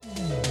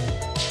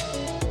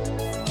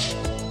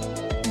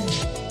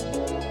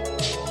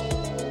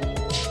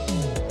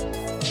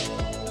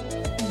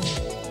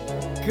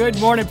Good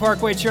morning,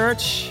 Parkway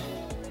Church.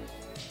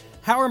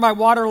 How are my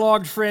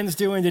waterlogged friends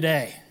doing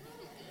today?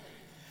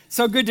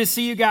 So good to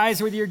see you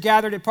guys, whether you're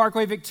gathered at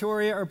Parkway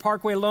Victoria or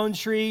Parkway Lone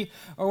Tree,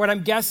 or what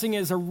I'm guessing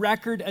is a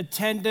record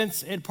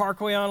attendance at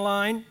Parkway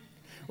Online.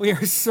 We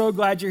are so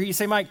glad you're here. You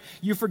say, Mike,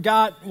 you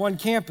forgot one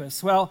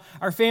campus. Well,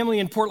 our family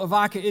in Port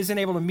Lavaca isn't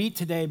able to meet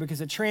today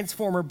because a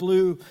transformer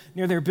blew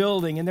near their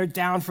building, and they're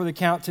down for the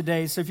count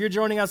today. So if you're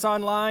joining us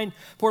online,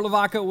 Port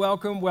Lavaca,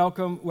 welcome,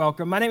 welcome,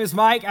 welcome. My name is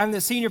Mike. I'm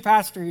the senior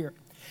pastor here.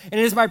 And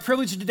it is my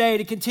privilege today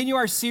to continue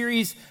our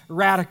series,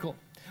 Radical,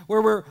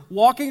 where we're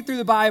walking through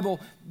the Bible,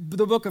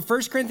 the book of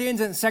 1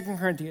 Corinthians and 2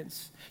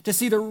 Corinthians, to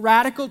see the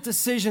radical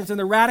decisions and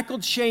the radical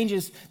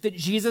changes that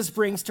Jesus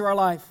brings to our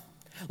life.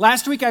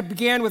 Last week, I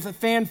began with a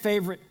fan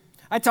favorite.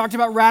 I talked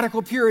about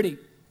radical purity.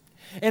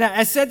 And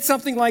I said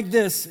something like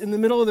this in the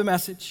middle of the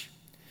message.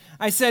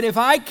 I said, if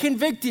I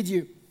convicted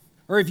you,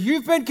 or if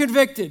you've been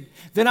convicted,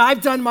 then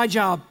I've done my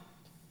job.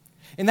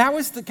 And that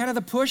was the kind of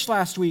the push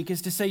last week,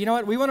 is to say, you know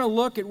what, we want to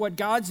look at what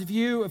God's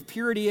view of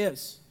purity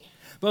is.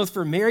 Both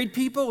for married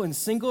people and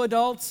single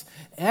adults,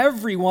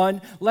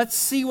 everyone, let's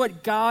see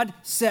what God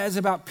says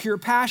about pure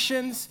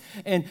passions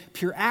and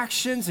pure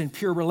actions and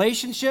pure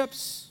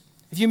relationships.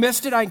 If you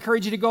missed it, I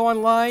encourage you to go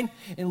online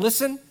and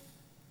listen.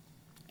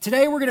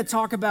 Today, we're going to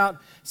talk about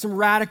some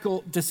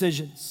radical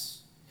decisions.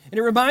 And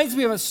it reminds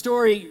me of a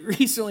story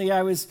recently.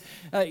 I was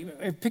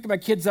picking my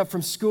kids up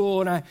from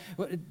school, and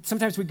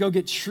sometimes we go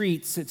get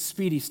treats at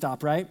Speedy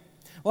Stop, right?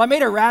 Well, I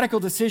made a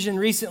radical decision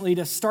recently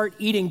to start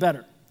eating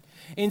better.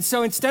 And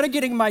so instead of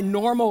getting my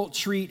normal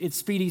treat at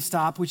Speedy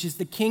Stop, which is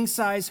the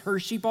king-size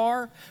Hershey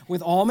bar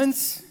with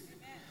almonds,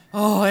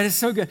 oh, it is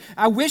so good.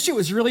 I wish it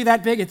was really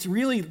that big. It's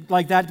really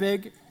like that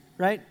big,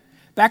 right?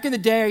 Back in the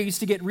day, I used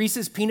to get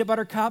Reese's peanut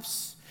butter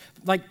cups,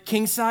 like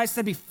king-size.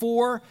 That'd be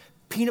 4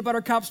 peanut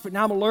butter cups, but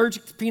now I'm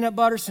allergic to peanut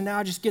butter, so now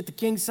I just get the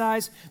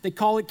king-size. They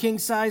call it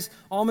king-size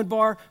almond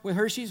bar with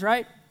Hershey's,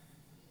 right?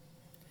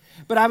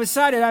 But I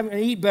decided I'm going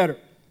to eat better.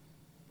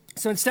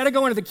 So instead of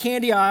going to the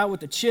candy aisle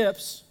with the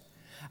chips,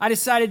 I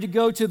decided to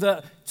go to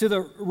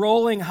the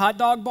rolling hot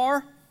dog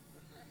bar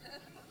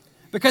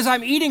because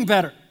I'm eating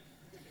better.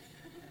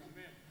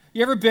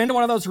 You ever been to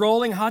one of those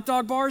rolling hot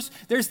dog bars?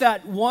 There's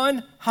that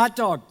one hot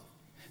dog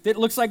that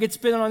looks like it's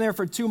been on there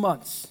for 2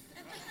 months.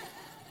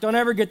 Don't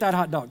ever get that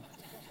hot dog.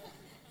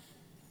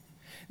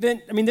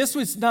 This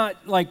was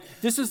not like,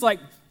 this is like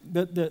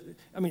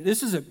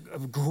this is a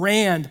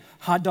grand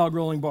hot dog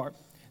rolling bar.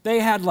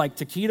 They had like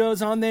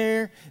taquitos on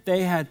there.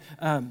 They had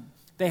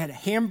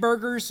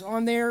hamburgers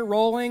on there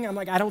rolling. I'm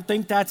like, I don't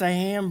think that's a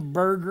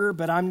hamburger,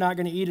 but I'm not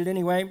going to eat it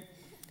anyway.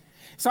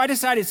 So I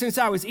decided, since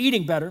I was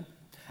eating better,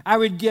 I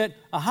would get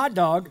a hot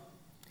dog,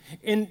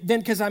 and then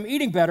because I'm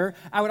eating better,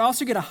 I would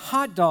also get a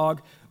hot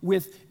dog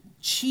with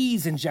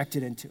cheese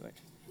injected into it,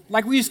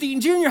 like we used to eat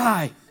in junior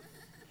high.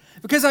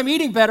 Because I'm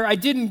eating better, I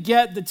didn't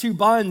get the 2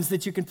 buns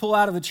that you can pull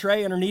out of the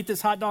tray underneath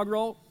this hot dog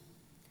roll.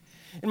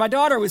 And my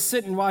daughter was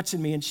sitting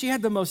watching me, and she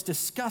had the most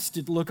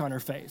disgusted look on her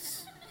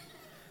face,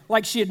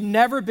 like she had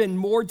never been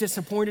more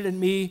disappointed in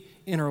me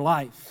in her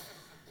life.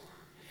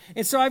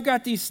 And so I've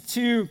got these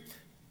 2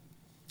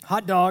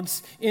 hot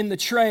dogs in the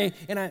tray,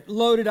 and I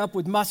load it up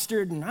with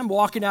mustard, and I'm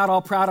walking out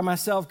all proud of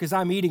myself because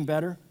I'm eating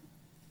better.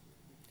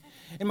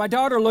 And my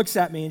daughter looks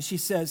at me, and she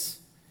says,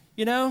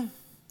 you know,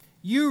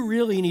 you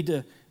really need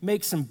to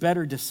make some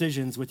better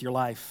decisions with your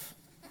life.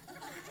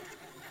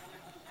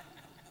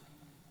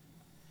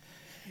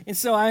 And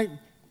so I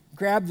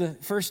grab the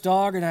first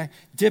dog, and I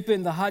dip it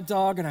in the hot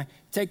dog, and I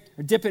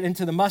dip it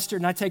into the mustard,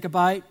 and I take a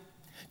bite.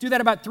 Do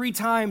that about 3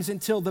 times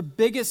until the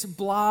biggest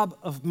blob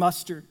of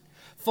mustard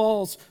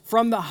falls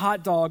from the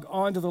hot dog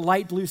onto the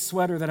light blue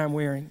sweater that I'm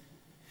wearing.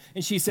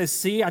 And she says,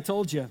 see, I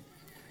told you,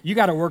 you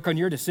got to work on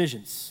your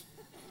decisions.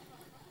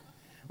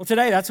 Well,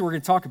 today, that's what we're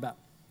going to talk about.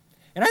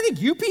 And I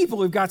think you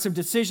people have got some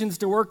decisions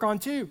to work on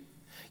too.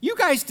 You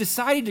guys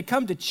decided to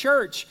come to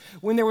church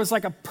when there was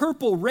like a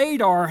purple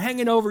radar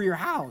hanging over your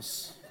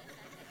house.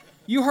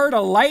 You heard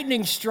a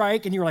lightning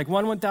strike and you were like,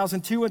 1,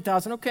 1,000, 2,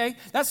 1,000. Okay,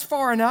 that's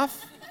far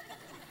enough.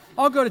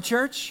 I'll go to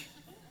church.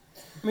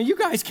 I mean, you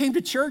guys came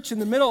to church in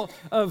the middle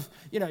of,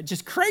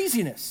 just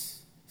craziness.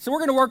 So we're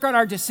going to work on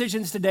our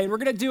decisions today, and we're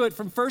going to do it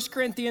from 1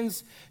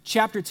 Corinthians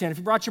chapter 10. If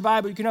you brought your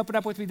Bible, you can open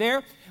up with me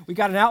there. We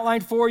got an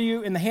outline for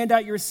you in the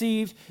handout you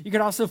received. You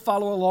can also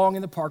follow along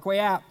in the Parkway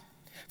app.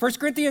 1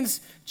 Corinthians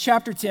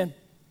chapter 10.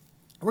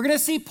 We're going to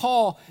see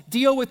Paul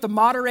deal with the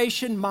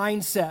moderation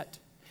mindset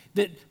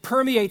that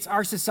permeates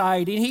our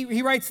society. And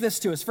he writes this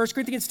to us, 1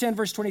 Corinthians 10,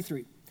 verse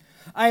 23.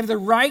 I have the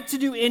right to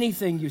do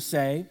anything, you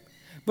say,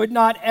 but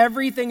not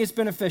everything is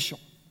beneficial.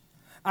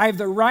 I have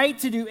the right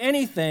to do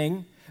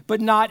anything, but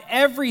not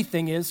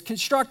everything is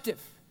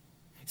constructive.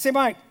 Say,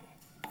 Mike,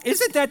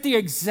 isn't that the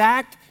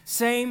exact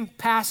same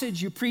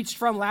passage you preached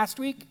from last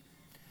week?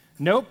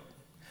 Nope.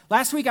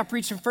 Last week I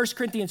preached from 1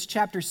 Corinthians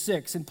chapter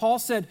 6, and Paul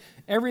said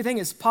everything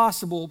is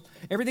possible,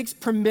 everything's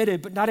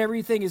permitted, but not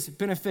everything is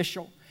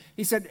beneficial.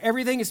 He said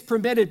everything is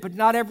permitted, but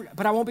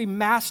I won't be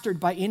mastered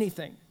by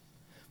anything.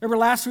 Remember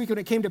last week when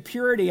it came to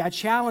purity, I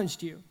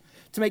challenged you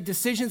to make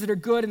decisions that are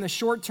good in the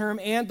short term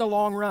and the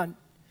long run.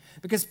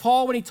 Because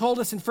Paul, when he told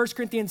us in 1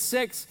 Corinthians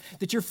 6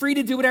 that you're free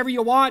to do whatever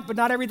you want, but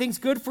not everything's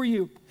good for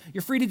you.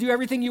 You're free to do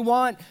everything you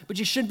want, but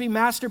you shouldn't be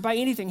mastered by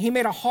anything. He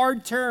made a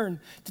hard turn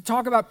to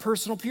talk about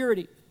personal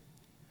purity.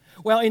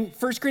 Well, in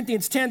 1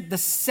 Corinthians 10, the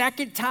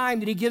second time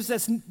that he gives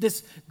us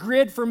this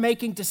grid for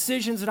making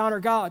decisions that honor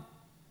God,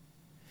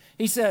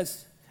 he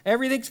says,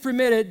 everything's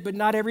permitted, but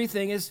not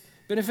everything is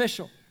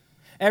beneficial.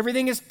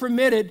 Everything is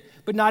permitted,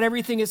 but not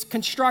everything is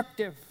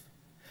constructive.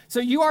 So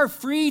you are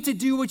free to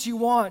do what you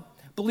want,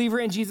 believer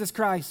in Jesus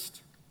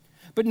Christ,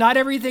 but not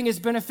everything is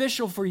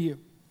beneficial for you.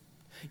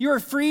 You are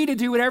free to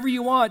do whatever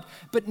you want,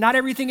 but not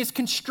everything is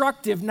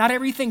constructive. Not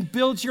everything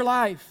builds your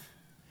life.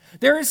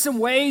 There are some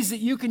ways that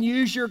you can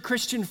use your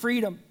Christian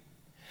freedom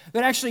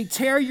that actually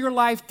tear your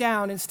life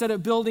down instead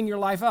of building your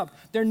life up.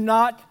 They're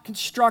not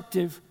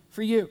constructive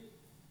for you.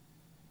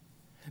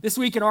 This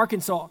week in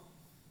Arkansas,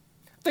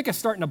 I think I'm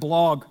starting a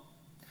blog.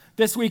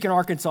 This week in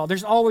Arkansas,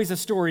 there's always a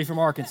story from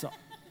Arkansas.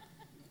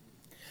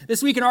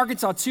 This week in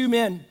Arkansas, 2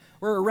 men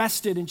were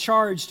arrested and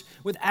charged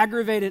with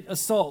aggravated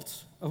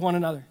assault of one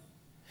another.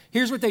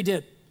 Here's what they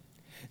did.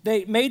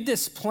 They made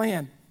this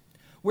plan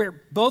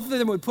where both of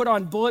them would put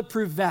on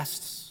bulletproof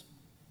vests,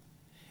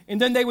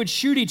 and then they would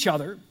shoot each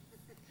other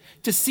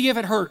to see if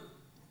it hurt.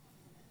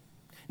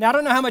 Now, I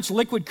don't know how much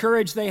liquid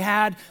courage they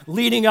had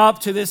leading up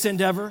to this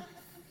endeavor,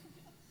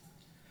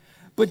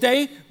 but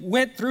they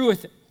went through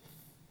with it.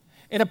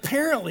 And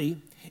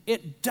apparently,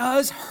 it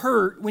does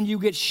hurt when you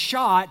get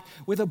shot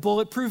with a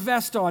bulletproof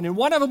vest on. And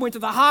one of them went to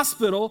the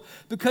hospital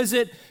because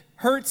it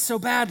hurt so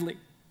badly.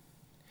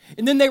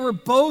 And then they were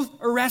both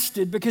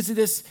arrested because of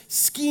this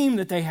scheme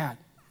that they had.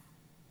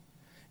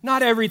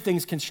 Not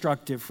everything's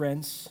constructive,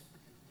 friends.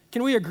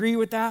 Can we agree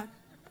with that?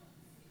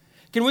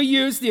 Can we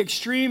use the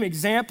extreme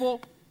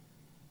example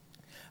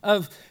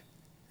of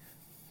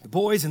the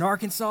boys in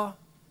Arkansas?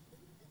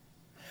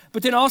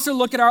 But then also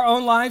look at our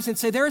own lives and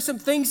say there are some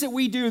things that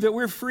we do that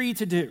we're free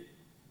to do.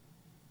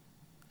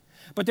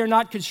 But they're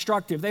not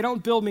constructive. They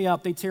don't build me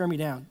up, they tear me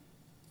down.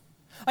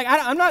 Like,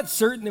 I'm not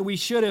certain that we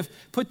should have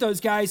put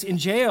those guys in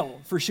jail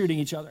for shooting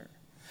each other.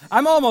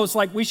 I'm almost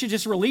like we should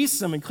just release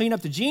them and clean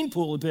up the gene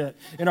pool a bit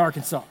in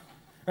Arkansas.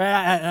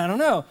 I don't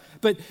know.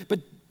 But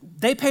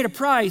they paid a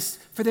price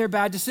for their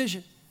bad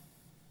decision.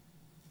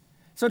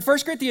 So in 1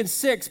 Corinthians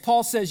 6,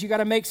 Paul says you got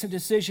to make some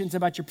decisions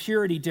about your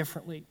purity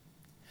differently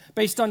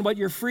based on what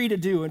you're free to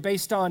do and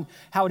based on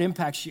how it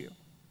impacts you.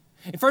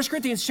 In 1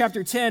 Corinthians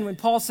chapter 10, when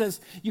Paul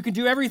says you can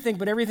do everything,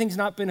 but everything's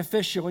not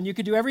beneficial, and you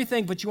can do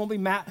everything, but you won't be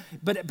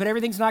but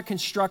everything's not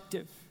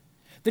constructive,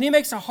 then he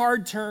makes a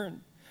hard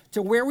turn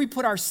to where we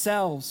put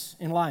ourselves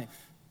in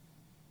life,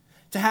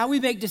 to how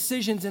we make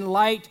decisions in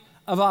light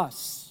of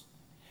us.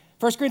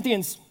 1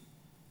 Corinthians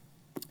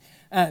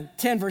 10,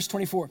 verse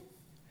 24.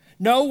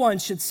 No one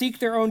should seek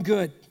their own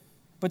good,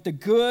 but the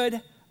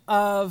good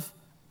of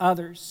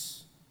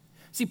others.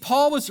 See,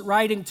 Paul was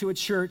writing to a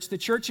church, the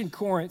church in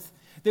Corinth,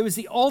 that was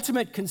the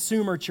ultimate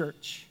consumer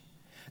church.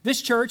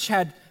 This church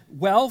had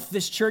wealth.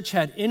 This church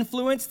had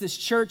influence. This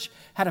church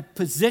had a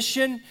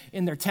position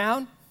in their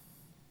town.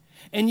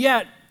 And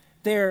yet,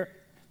 their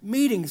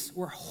meetings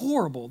were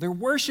horrible. Their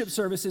worship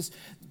services,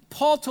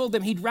 Paul told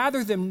them he'd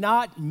rather them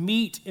not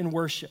meet in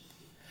worship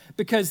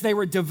because they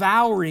were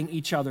devouring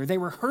each other. They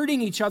were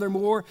hurting each other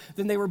more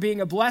than they were being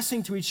a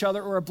blessing to each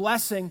other or a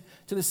blessing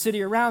to the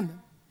city around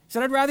them. He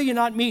said, I'd rather you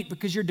not meet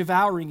because you're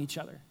devouring each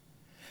other.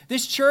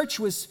 This church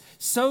was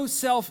so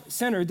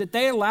self-centered that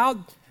they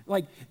allowed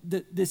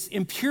this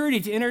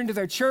impurity to enter into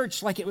their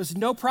church like it was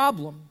no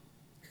problem.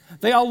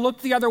 They all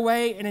looked the other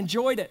way and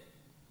enjoyed it.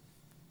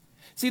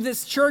 See,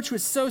 this church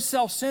was so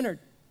self-centered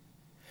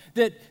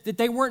that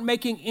they weren't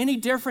making any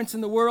difference in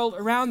the world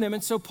around them.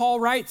 And so Paul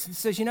writes and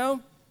says,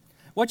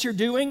 what you're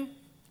doing,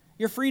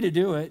 you're free to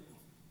do it,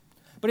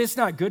 but it's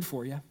not good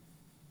for you.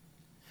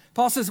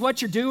 Paul says,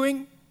 what you're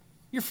doing,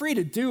 you're free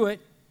to do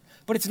it,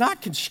 but it's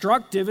not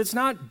constructive. It's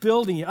not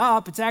building you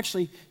up. It's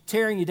actually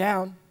tearing you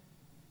down.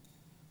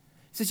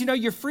 He says,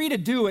 you're free to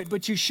do it,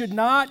 but you should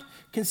not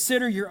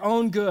consider your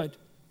own good,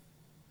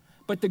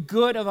 but the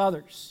good of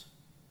others.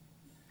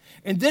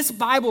 And this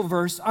Bible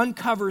verse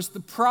uncovers the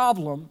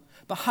problem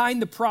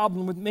behind the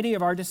problem with many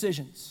of our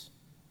decisions.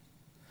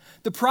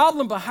 The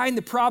problem behind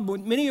the problem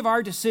with many of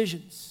our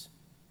decisions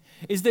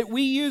is that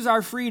we use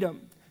our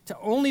freedom to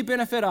only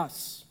benefit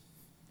us.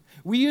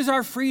 We use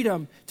our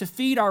freedom to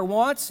feed our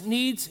wants,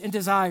 needs, and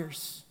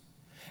desires,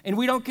 and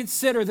we don't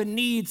consider the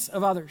needs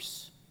of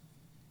others.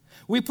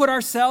 We put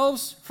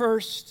ourselves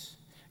first,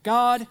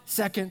 God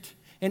second,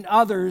 and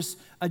others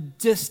a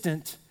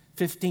distant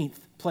 15th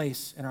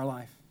place in our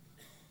life.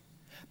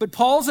 But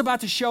Paul's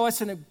about to show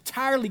us an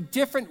entirely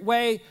different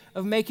way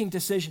of making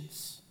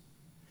decisions,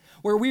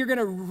 where we are going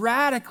to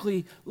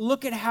radically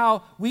look at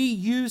how we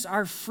use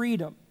our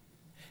freedom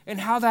and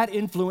how that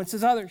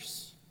influences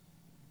others.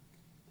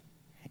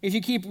 If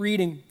you keep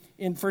reading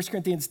in 1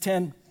 Corinthians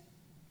 10,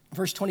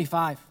 verse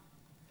 25,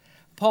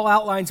 Paul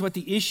outlines what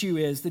the issue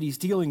is that he's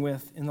dealing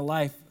with in the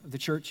life of the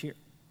church here.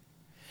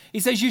 He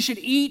says, you should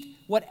eat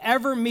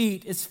whatever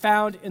meat is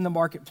found in the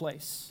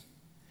marketplace,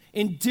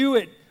 and do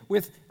it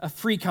with a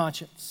free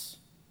conscience.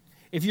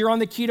 If you're on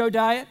the keto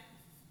diet,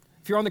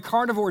 if you're on the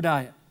carnivore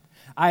diet,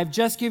 I have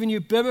just given you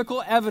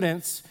biblical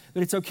evidence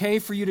that it's okay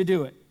for you to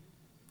do it.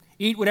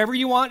 Eat whatever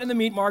you want in the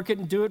meat market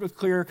and do it with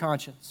clear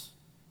conscience.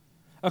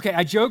 Okay,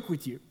 I joke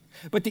with you.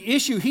 But the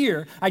issue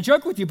here, I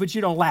joke with you, but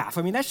you don't laugh.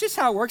 I mean, that's just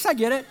how it works. I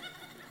get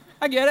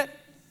it.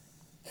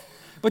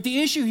 But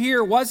the issue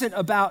here wasn't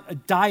about a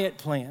diet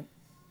plan.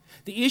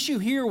 The issue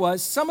here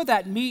was some of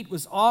that meat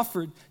was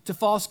offered to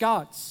false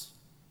gods.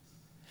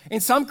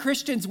 And some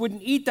Christians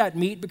wouldn't eat that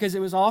meat because it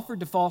was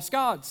offered to false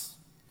gods.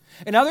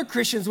 And other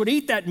Christians would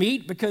eat that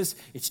meat because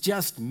it's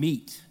just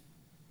meat.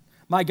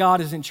 My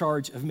God is in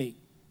charge of meat.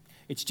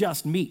 It's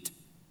just meat.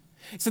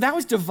 So that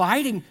was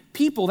dividing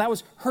people. That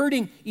was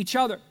hurting each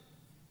other.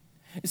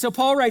 And so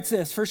Paul writes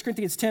this, 1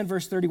 Corinthians 10,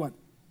 verse 31.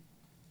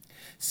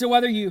 So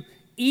whether you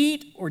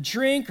eat or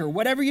drink or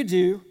whatever you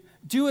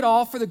do it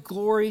all for the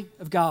glory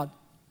of God.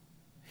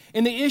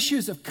 In the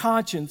issues of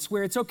conscience,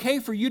 where it's okay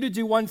for you to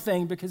do one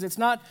thing because it's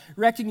not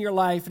wrecking your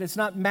life and it's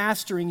not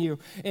mastering you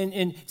and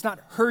it's not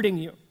hurting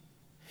you.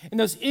 In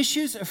those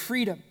issues of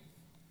freedom,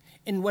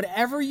 in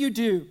whatever you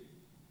do,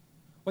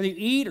 whether you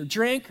eat or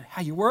drink or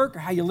how you work or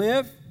how you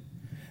live,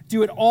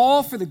 do it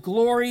all for the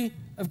glory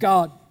of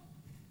God.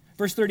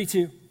 Verse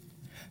 32,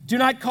 do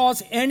not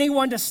cause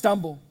anyone to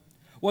stumble,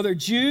 whether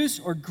Jews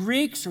or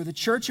Greeks or the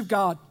church of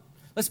God.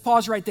 Let's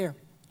pause right there.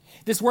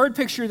 This word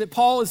picture that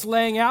Paul is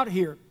laying out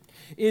here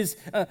is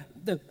a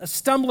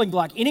stumbling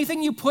block.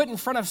 Anything you put in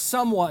front of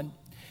someone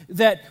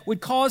that would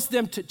cause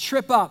them to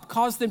trip up,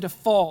 cause them to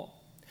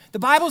fall. The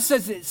Bible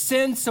says that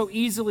sin so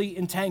easily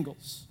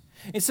entangles.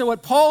 And so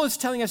what Paul is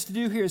telling us to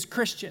do here as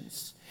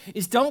Christians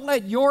is don't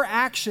let your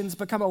actions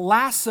become a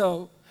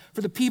lasso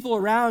for the people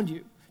around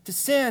you to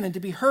sin and to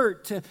be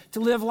hurt, to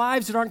live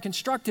lives that aren't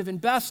constructive and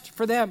best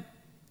for them.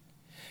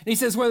 And he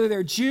says whether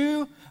they're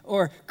Jew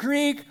or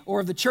Greek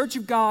or of the church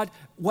of God,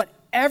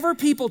 whatever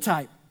people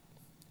type,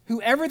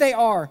 whoever they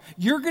are,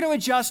 you're going to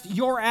adjust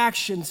your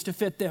actions to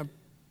fit them.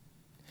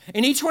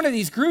 And each one of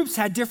these groups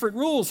had different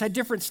rules, had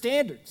different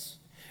standards.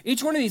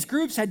 Each one of these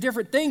groups had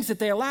different things that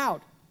they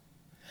allowed.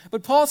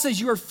 But Paul says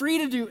you are free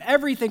to do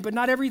everything, but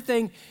not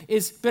everything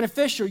is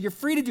beneficial. You're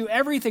free to do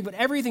everything, but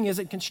everything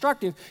isn't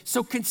constructive.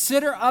 So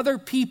consider other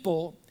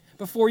people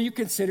before you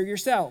consider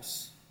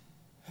yourselves.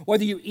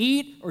 Whether you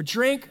eat or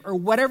drink or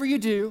whatever you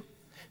do,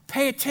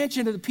 pay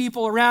attention to the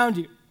people around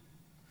you,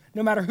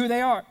 no matter who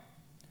they are.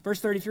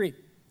 Verse 33,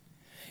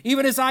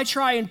 even as I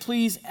try and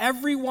please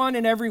everyone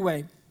in every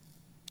way,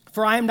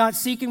 for I am not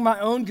seeking my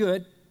own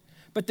good,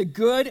 but the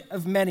good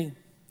of many,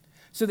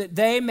 so that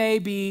they may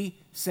be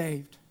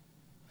saved.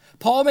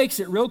 Paul makes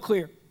it real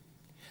clear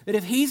that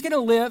if he's going to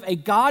live a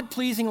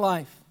God-pleasing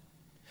life,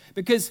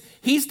 because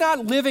he's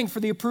not living for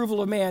the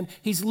approval of man,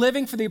 he's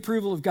living for the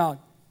approval of God.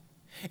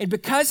 And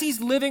because he's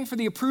living for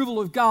the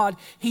approval of God,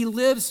 he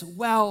lives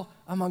well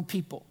among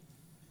people.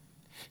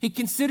 He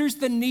considers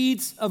the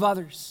needs of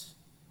others.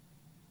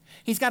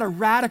 He's got a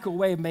radical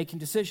way of making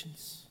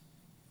decisions.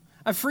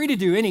 I'm free to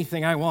do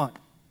anything I want,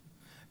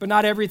 but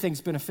not everything's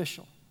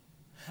beneficial.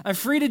 I'm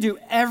free to do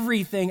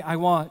everything I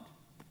want,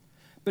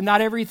 but not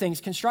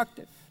everything's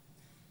constructive.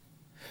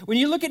 When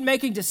you look at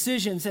making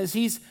decisions, as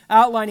he's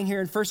outlining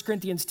here in 1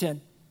 Corinthians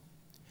 10,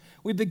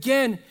 we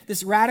begin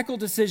this radical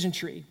decision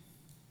tree.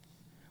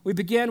 We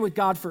begin with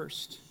God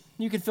first.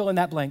 You can fill in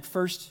that blank.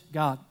 First,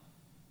 God.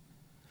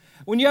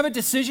 When you have a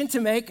decision to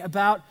make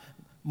about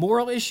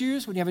moral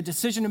issues, when you have a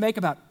decision to make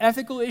about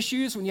ethical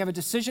issues, when you have a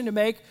decision to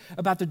make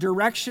about the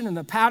direction and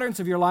the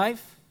patterns of your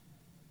life,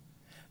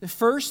 the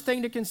first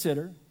thing to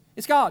consider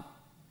is God.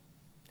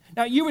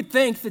 Now, you would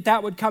think that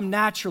that would come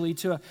naturally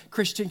to a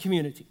Christian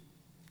community,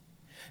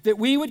 that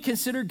we would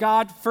consider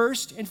God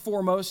first and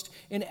foremost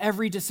in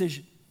every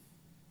decision.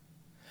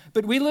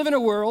 But we live in a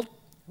world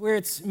where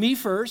it's me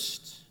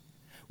first.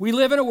 We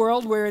live in a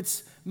world where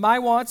it's my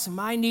wants,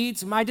 my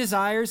needs, my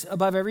desires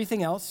above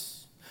everything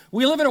else.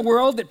 We live in a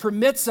world that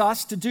permits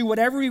us to do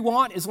whatever we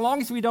want as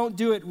long as we don't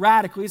do it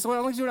radically, as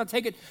long as we don't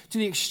take it to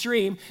the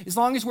extreme, as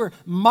long as we're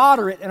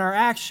moderate in our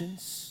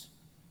actions,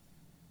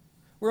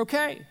 we're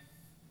okay.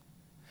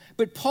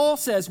 But Paul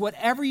says,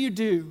 whatever you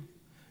do,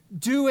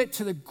 do it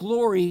to the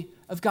glory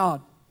of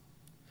God.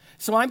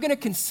 So I'm going to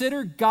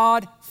consider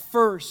God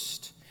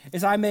first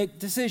as I make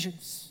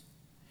decisions.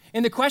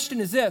 And the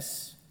question is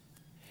this,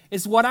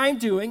 is what I'm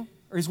doing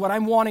or is what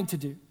I'm wanting to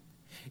do?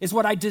 Is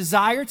what I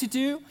desire to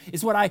do?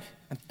 Is what I'm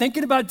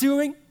thinking about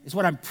doing? Is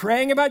what I'm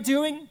praying about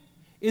doing?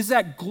 Is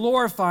that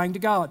glorifying to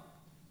God?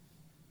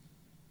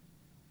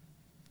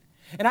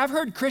 And I've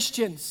heard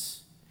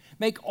Christians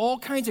make all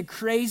kinds of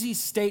crazy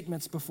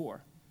statements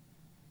before.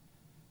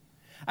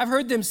 I've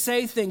heard them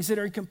say things that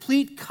are in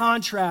complete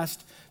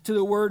contrast to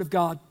the Word of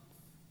God.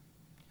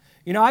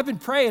 You know, I've been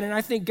praying and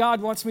I think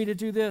God wants me to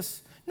do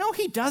this. No,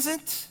 He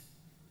doesn't.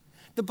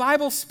 The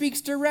Bible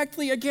speaks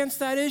directly against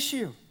that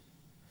issue.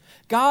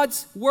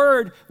 God's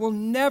Word will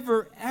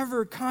never,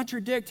 ever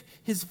contradict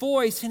His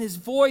voice, and His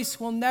voice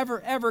will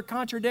never, ever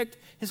contradict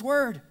His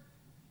Word.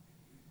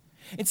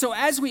 And so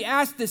as we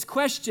ask this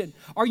question,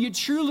 are you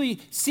truly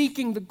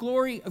seeking the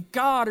glory of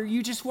God, or are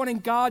you just wanting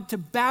God to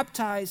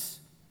baptize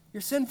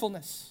your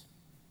sinfulness?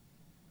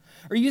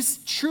 Are you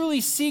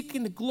truly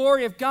seeking the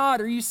glory of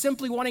God, or are you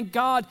simply wanting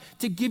God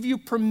to give you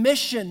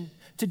permission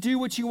to do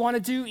what you want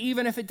to do,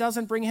 even if it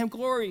doesn't bring him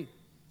glory?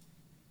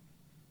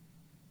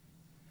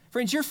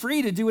 Friends, you're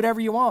free to do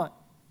whatever you want,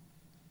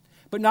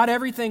 but not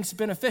everything's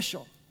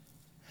beneficial.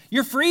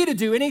 You're free to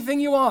do anything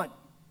you want,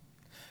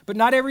 but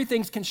not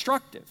everything's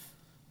constructive.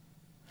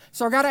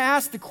 So I've got to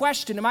ask the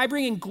question, am I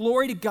bringing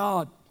glory to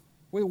God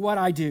with what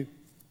I do?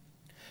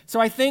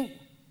 So I think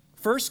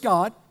first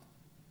God,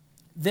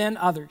 then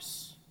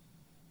others.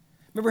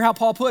 Remember how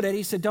Paul put it?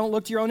 He said, don't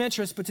look to your own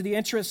interests, but to the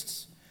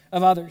interests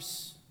of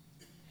others.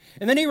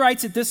 And then he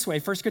writes it this way,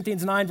 1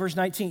 Corinthians 9, verse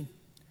 19.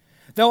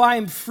 Though I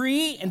am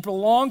free and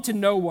belong to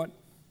no one,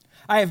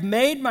 I have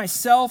made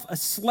myself a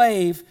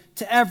slave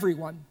to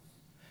everyone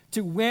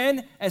to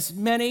win as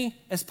many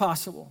as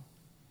possible.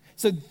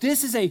 So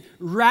this is a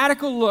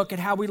radical look at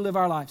how we live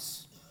our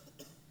lives.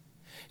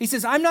 He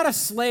says, I'm not a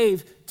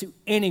slave to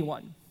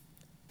anyone,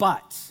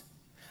 but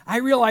I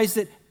realize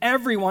that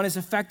everyone is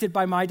affected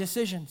by my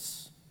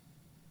decisions.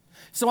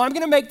 So I'm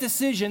going to make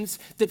decisions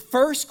that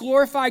first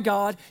glorify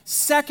God,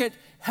 second,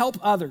 help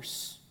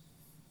others,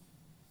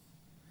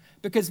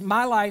 because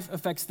my life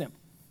affects them.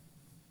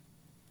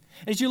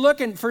 As you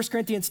look in 1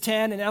 Corinthians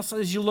 10, and also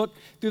as you look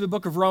through the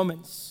book of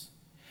Romans,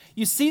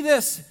 you see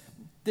this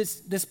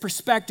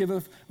perspective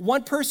of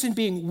one person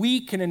being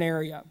weak in an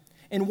area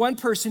and one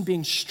person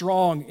being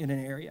strong in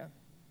an area.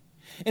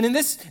 And in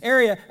this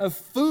area of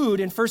food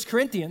in 1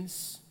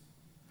 Corinthians,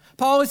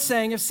 Paul is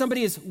saying if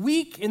somebody is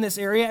weak in this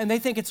area and they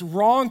think it's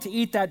wrong to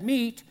eat that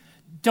meat,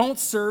 don't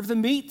serve the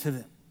meat to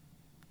them.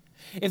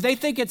 If they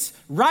think it's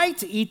right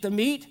to eat the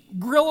meat,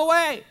 grill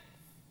away,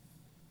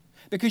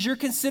 because you're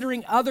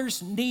considering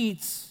others'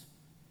 needs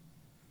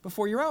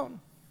before your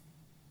own.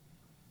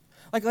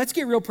 Like, let's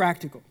get real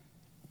practical.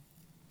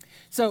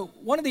 So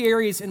one of the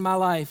areas in my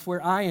life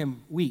where I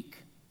am weak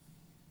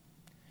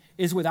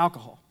is with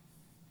alcohol.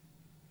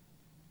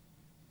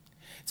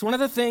 It's one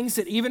of the things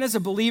that even as a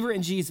believer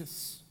in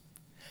Jesus,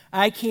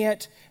 I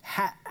can't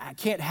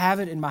have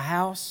it in my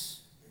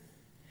house.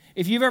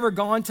 If you've ever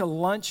gone to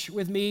lunch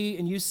with me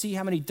and you see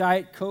how many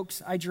Diet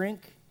Cokes I drink,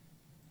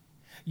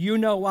 you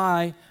know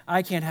why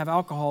I can't have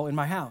alcohol in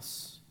my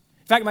house.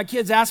 In fact, my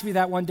kids asked me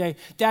that one day,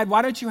 Dad,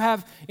 why don't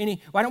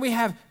we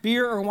have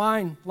beer or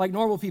wine like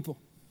normal people?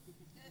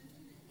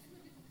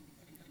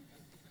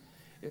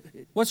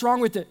 What's wrong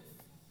with it?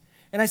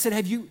 And I said,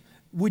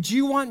 would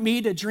you want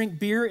me to drink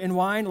beer and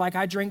wine like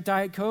I drink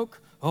Diet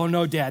Coke? Oh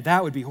no, Dad,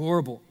 that would be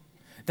horrible.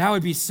 That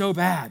would be so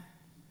bad.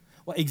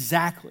 Well,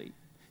 exactly.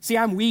 See,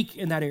 I'm weak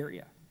in that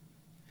area.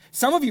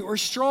 Some of you are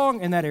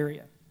strong in that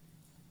area.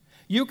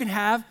 You can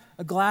have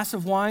a glass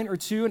of wine or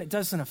two and it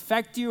doesn't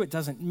affect you, it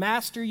doesn't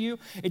master you,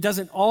 it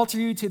doesn't alter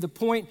you to the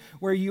point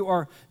where you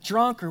are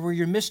drunk or where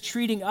you're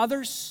mistreating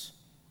others.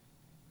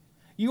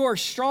 You are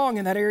strong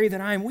in that area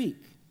that I'm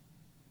weak.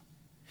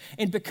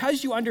 And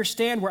because you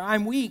understand where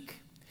I'm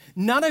weak,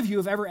 none of you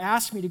have ever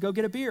asked me to go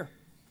get a beer.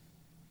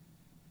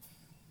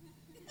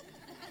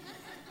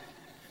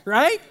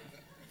 Right?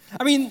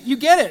 I mean, you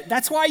get it.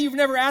 That's why you've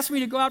never asked me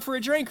to go out for a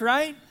drink,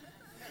 right?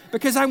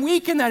 Because I'm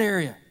weak in that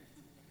area,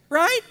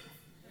 right?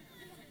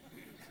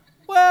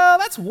 Well,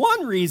 that's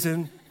one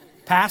reason,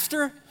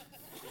 Pastor.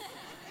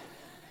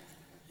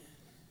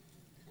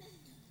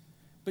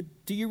 But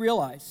do you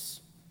realize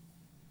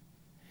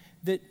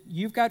that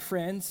you've got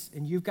friends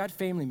and you've got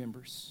family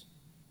members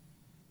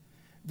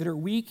that are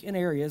weak in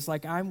areas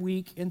like I'm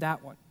weak in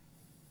that one?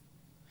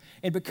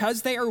 And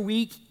because they are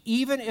weak,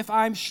 even if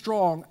I'm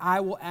strong,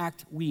 I will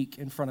act weak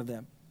in front of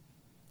them.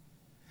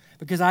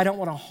 Because I don't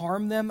want to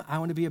harm them, I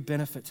want to be a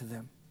benefit to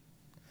them.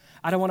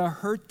 I don't want to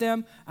hurt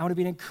them, I want to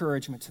be an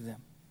encouragement to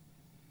them.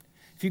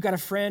 If you've got a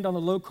friend on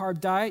the low-carb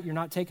diet, you're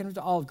not taking them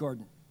to Olive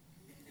Garden,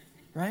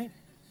 right?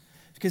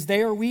 Because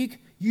they are weak,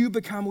 you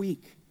become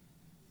weak.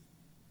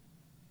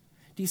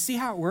 Do you see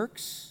how it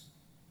works?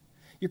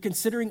 You're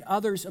considering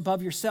others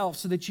above yourself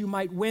so that you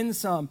might win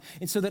some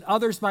and so that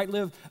others might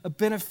live a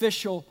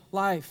beneficial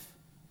life,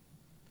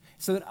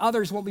 so that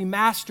others won't be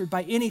mastered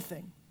by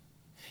anything.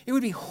 It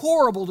would be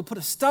horrible to put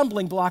a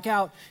stumbling block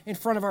out in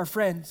front of our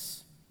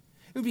friends.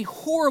 It would be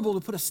horrible to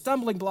put a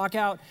stumbling block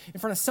out in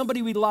front of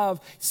somebody we love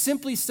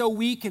simply so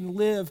we can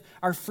live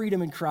our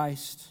freedom in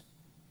Christ.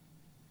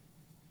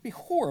 It would be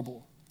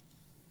horrible.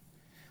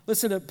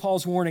 Listen to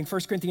Paul's warning,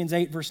 1 Corinthians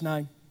 8, verse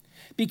 9.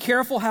 Be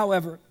careful,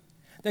 however,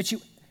 that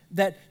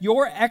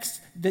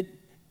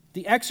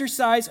the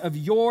exercise of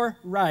your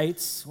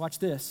rights, watch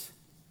this.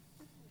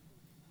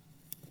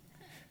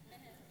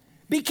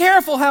 Be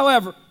careful,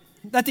 however,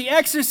 that the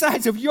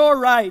exercise of your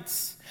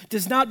rights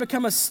does not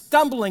become a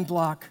stumbling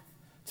block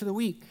to the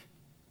weak.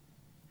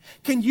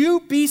 Can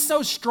you be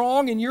so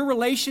strong in your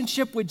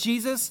relationship with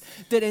Jesus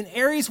that in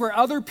areas where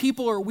other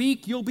people are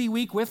weak, you'll be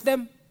weak with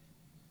them?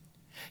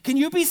 Can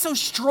you be so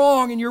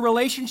strong in your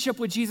relationship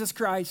with Jesus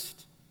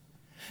Christ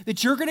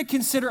that you're going to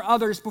consider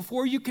others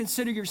before you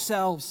consider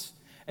yourselves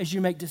as you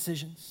make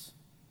decisions.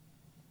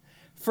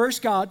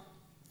 First God,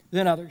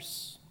 then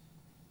others,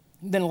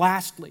 then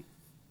lastly,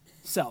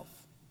 self.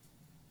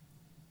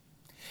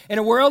 In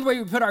a world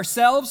where we put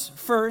ourselves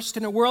first,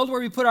 in a world where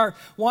we put our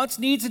wants,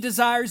 needs, and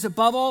desires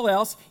above all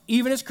else,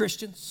 even as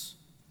Christians,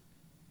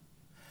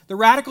 the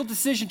radical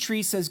decision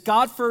tree says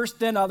God first,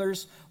 then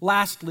others,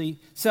 lastly,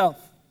 self.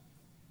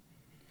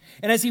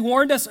 And as he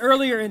warned us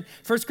earlier in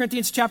 1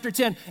 Corinthians chapter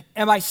 10,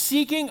 am I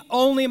seeking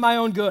only my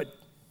own good?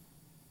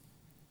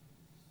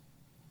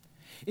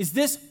 Is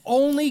this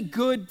only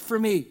good for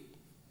me?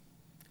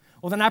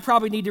 Well, then I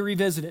probably need to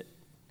revisit it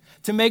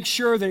to make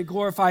sure that it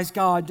glorifies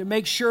God, to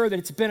make sure that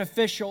it's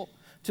beneficial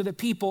to the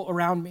people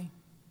around me.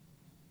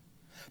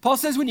 Paul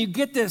says when you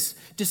get this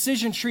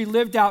decision tree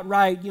lived out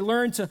right, you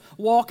learn to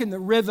walk in the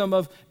rhythm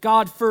of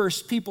God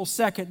first, people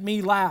second,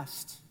 me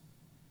last.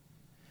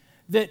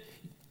 That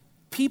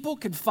people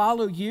can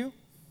follow you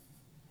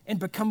and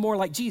become more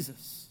like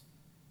Jesus,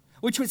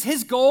 which was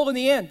his goal in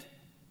the end.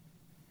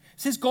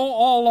 It's his goal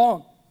all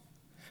along.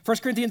 1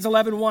 Corinthians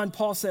 11:1,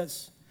 Paul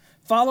says,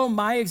 follow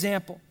my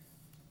example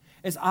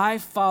as I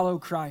follow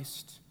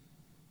Christ.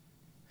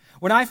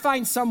 When I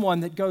find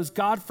someone that goes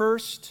God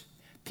first,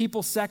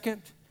 people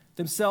second,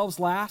 themselves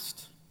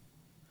last,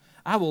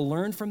 I will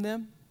learn from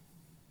them.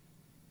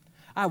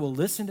 I will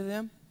listen to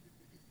them.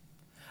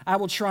 I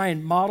will try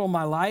and model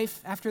my life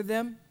after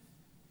them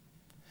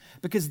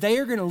because they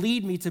are going to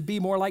lead me to be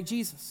more like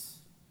Jesus.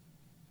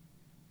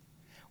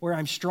 Where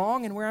I'm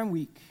strong and where I'm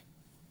weak,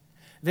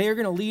 they are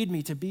going to lead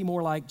me to be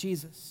more like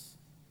Jesus.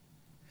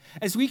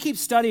 As we keep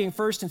studying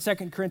 1 and 2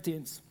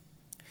 Corinthians,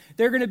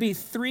 there are going to be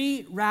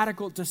 3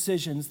 radical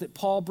decisions that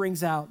Paul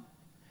brings out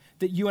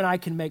that you and I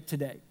can make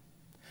today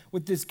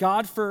with this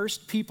God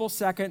first, people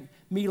second,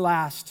 me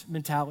last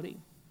mentality.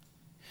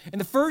 And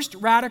the first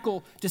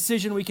radical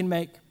decision we can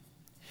make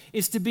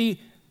is to be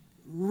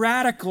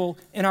radical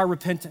in our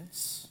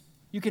repentance.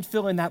 You can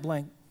fill in that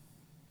blank.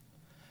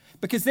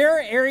 Because there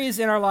are areas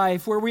in our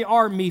life where we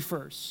are me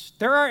first.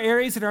 There are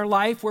areas in our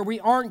life where we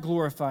aren't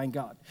glorifying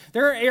God.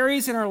 There are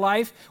areas in our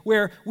life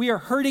where we are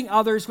hurting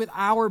others with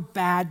our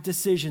bad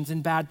decisions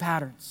and bad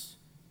patterns.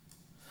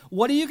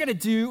 What are you going to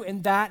do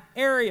in that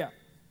area?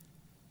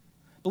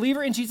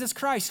 Believer in Jesus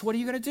Christ, what are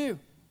you going to do?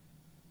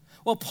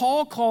 Well,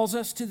 Paul calls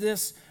us to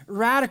this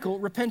radical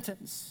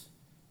repentance.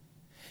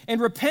 And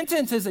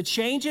repentance is a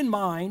change in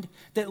mind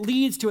that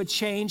leads to a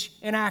change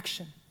in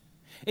action.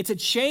 It's a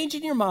change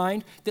in your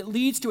mind that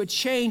leads to a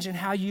change in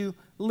how you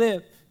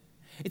live.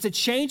 It's a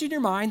change in your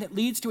mind that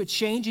leads to a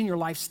change in your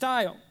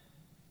lifestyle.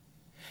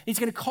 He's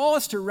going to call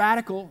us to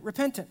radical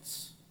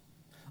repentance.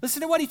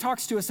 Listen to what he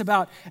talks to us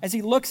about as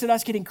he looks at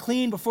us getting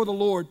clean before the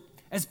Lord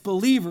as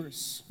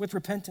believers with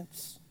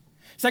repentance.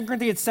 2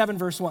 Corinthians 7,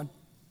 verse 1.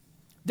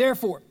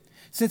 Therefore,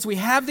 since we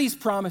have these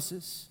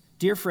promises,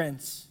 dear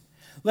friends,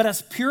 let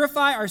us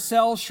purify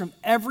ourselves from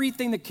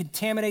everything that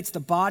contaminates the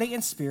body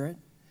and spirit,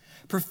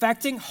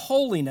 perfecting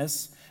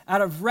holiness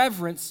out of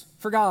reverence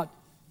for God.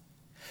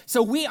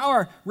 So we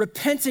are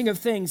repenting of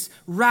things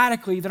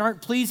radically that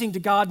aren't pleasing to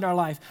God in our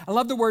life. I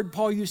love the word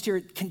Paul used here.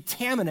 It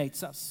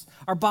contaminates us,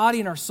 our body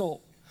and our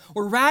soul.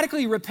 We're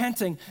radically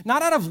repenting,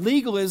 not out of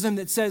legalism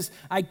that says,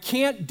 I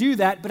can't do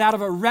that, but out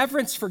of a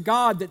reverence for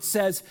God that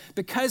says,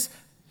 because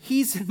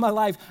he's in my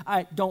life,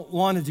 I don't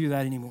want to do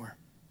that anymore.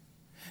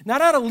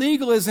 Not out of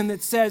legalism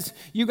that says,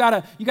 you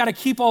gotta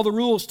keep all the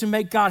rules to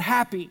make God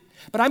happy.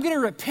 But I'm going to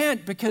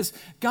repent because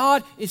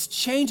God is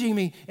changing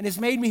me and has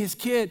made me his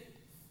kid.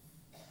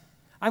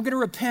 I'm going to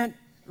repent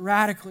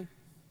radically.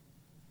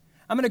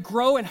 I'm going to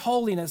grow in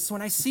holiness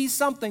when I see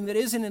something that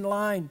isn't in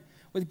line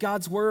with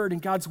God's word and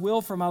God's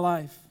will for my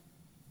life.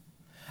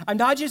 I'm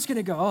not just going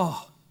to go,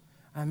 oh,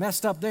 I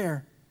messed up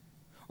there,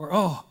 or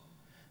oh,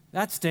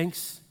 that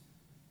stinks.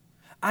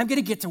 I'm going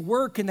to get to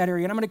work in that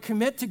area, and I'm going to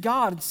commit to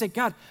God and say,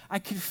 God, I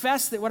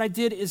confess that what I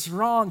did is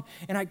wrong,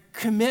 and I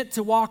commit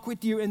to walk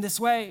with you in this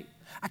way.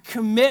 I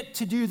commit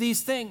to do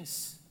these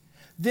things.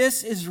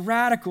 This is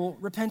radical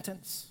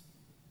repentance.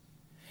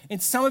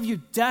 And some of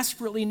you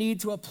desperately need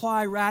to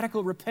apply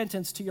radical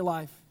repentance to your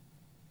life.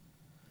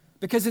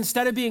 Because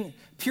instead of being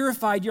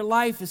purified, your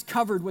life is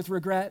covered with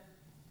regret.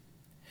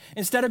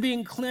 Instead of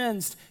being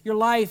cleansed, your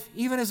life,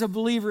 even as a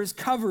believer, is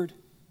covered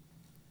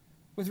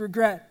with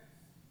regret.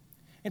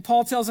 And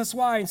Paul tells us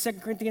why in 2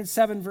 Corinthians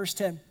 7, verse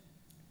 10.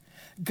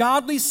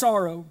 Godly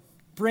sorrow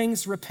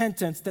brings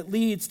repentance that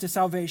leads to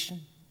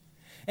salvation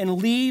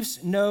and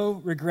leaves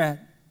no regret.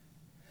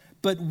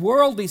 But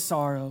worldly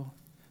sorrow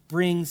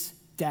brings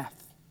death.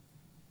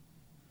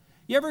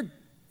 You ever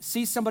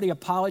see somebody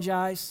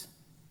apologize,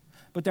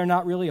 but they're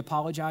not really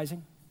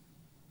apologizing?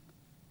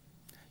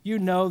 You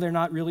know they're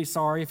not really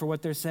sorry for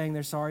what they're saying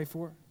they're sorry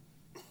for.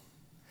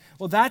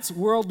 Well, that's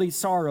worldly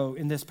sorrow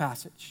in this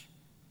passage.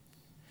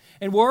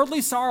 And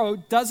worldly sorrow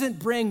doesn't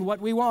bring what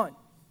we want.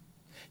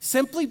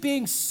 Simply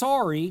being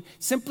sorry,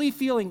 simply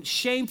feeling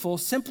shameful,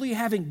 simply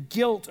having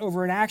guilt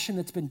over an action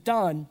that's been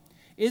done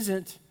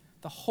isn't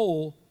the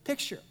whole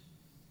picture.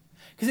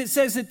 Because it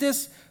says that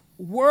this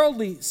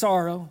worldly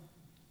sorrow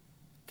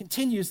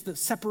continues the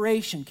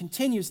separation,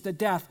 continues the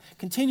death,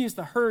 continues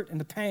the hurt and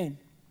the pain.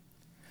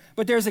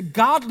 But there's a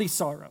godly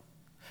sorrow.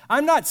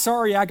 I'm not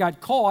sorry I got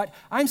caught.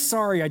 I'm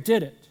sorry I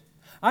did it.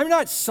 I'm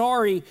not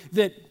sorry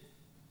that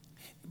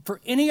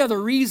for any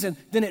other reason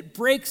than it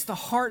breaks the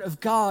heart of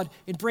God.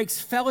 It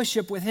breaks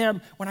fellowship with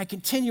Him when I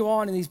continue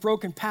on in these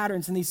broken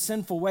patterns and these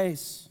sinful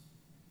ways.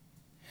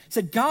 He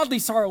said, godly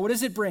sorrow, what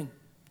does it bring?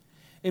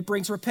 It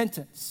brings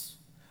repentance,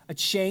 a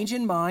change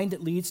in mind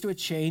that leads to a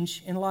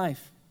change in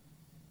life.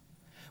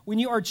 When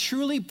you are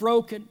truly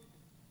broken,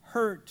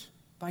 hurt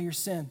by your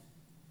sin,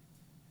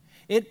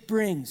 it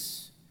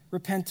brings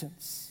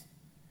repentance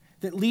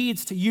that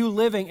leads to you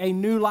living a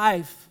new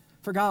life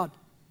for God.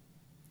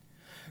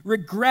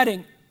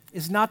 Regretting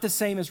is not the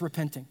same as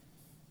repenting.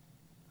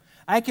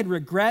 I could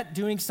regret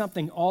doing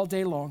something all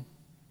day long,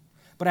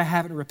 but I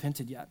haven't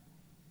repented yet.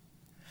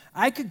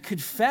 I could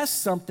confess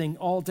something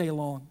all day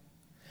long,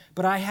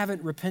 but I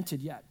haven't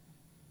repented yet.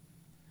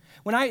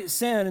 When I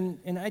sin,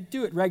 and I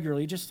do it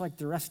regularly, just like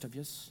the rest of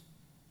you,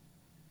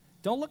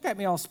 don't look at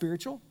me all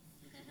spiritual.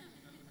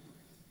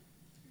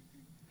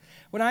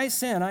 When I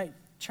sin, I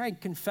try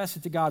and confess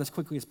it to God as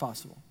quickly as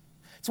possible.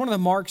 It's one of the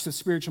marks of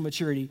spiritual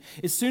maturity.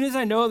 As soon as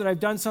I know that I've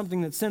done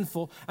something that's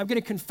sinful, I'm going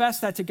to confess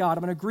that to God.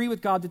 I'm going to agree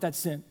with God that that's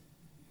sin.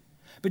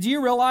 But do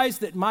you realize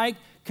that my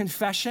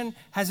confession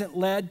hasn't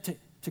led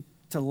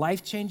to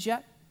life change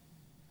yet?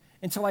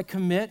 Until I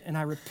commit and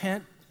I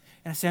repent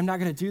and I say, I'm not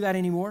going to do that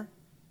anymore.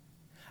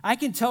 I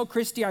can tell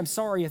Christy I'm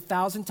sorry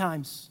 1,000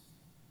 times.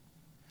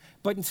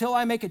 But until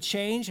I make a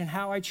change in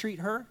how I treat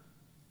her,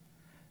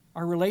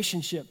 our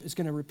relationship is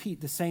going to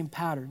repeat the same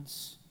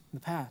patterns in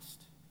the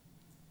past.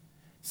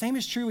 Same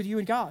is true with you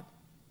and God.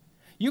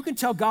 You can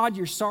tell God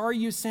you're sorry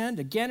you sinned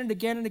again and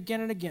again and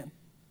again and again.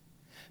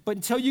 But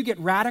until you get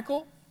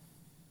radical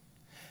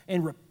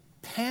and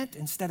repent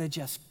instead of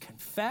just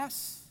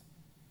confess,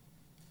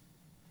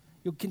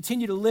 you'll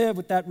continue to live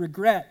with that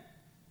regret.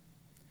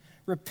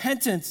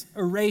 Repentance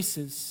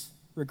erases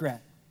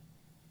regret.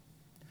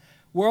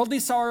 Worldly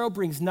sorrow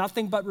brings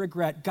nothing but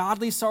regret.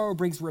 Godly sorrow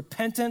brings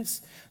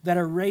repentance that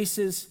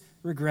erases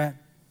regret.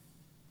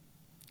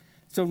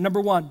 So,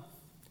 number one,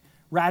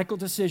 radical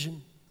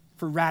decision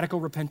for radical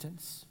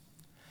repentance.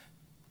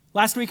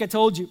 Last week I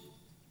told you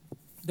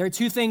there are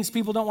two things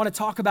people don't want to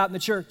talk about in the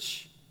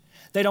church.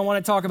 They don't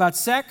want to talk about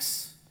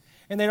sex,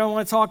 and they don't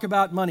want to talk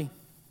about money.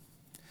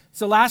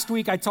 So last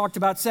week I talked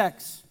about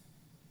sex.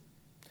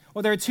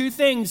 Well, there are two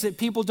things that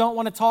people don't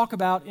want to talk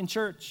about in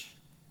church.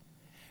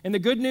 And the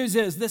good news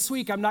is this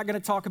week I'm not going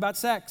to talk about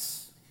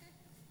sex.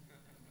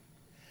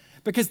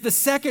 Because the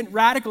second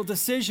radical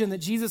decision that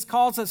Jesus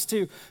calls us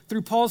to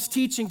through Paul's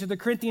teaching to the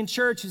Corinthian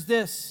church is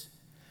this: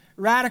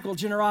 radical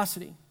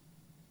generosity.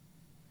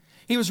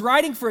 He was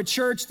writing to a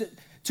church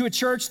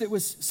that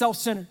was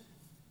self-centered.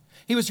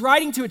 He was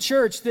writing to a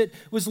church that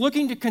was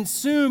looking to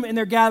consume in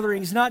their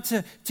gatherings, not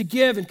to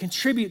give and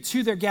contribute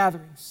to their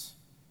gatherings.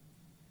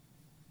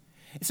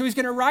 And so he's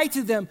going to write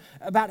to them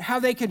about how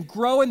they can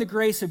grow in the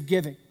grace of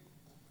giving.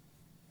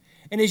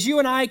 And as you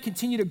and I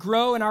continue to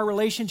grow in our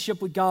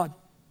relationship with God,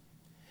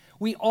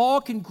 we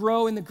all can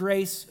grow in the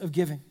grace of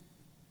giving.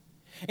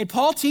 And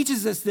Paul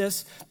teaches us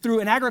this through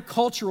an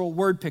agricultural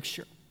word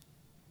picture.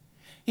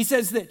 He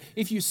says that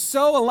if you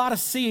sow a lot of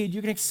seed,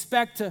 you can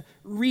expect to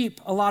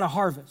reap a lot of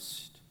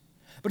harvest.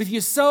 But if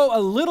you sow a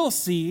little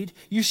seed,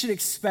 you should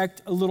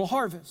expect a little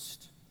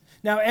harvest.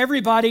 Now,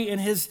 everybody in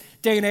his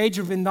day and age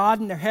have been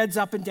nodding their heads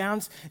up and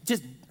downs.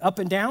 Just up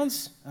and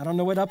downs? I don't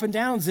know what up and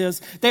downs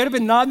is. They would have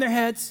been nodding their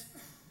heads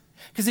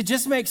because it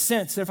just makes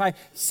sense. If I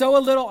sow a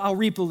little, I'll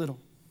reap a little.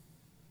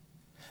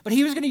 But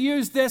he was going to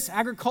use this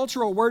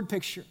agricultural word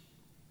picture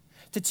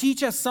to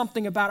teach us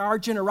something about our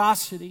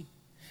generosity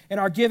and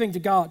our giving to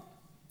God.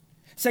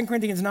 2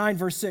 Corinthians 9,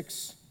 verse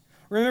 6.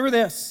 Remember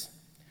this: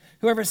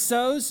 whoever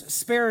sows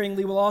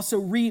sparingly will also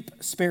reap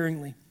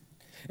sparingly.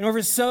 And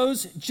whoever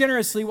sows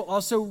generously will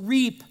also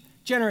reap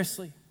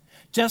generously.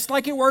 Just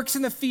like it works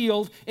in the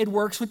field, it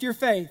works with your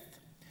faith.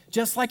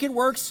 Just like it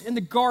works in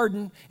the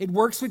garden, it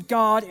works with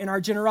God in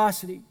our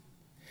generosity.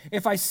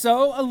 If I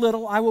sow a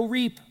little, I will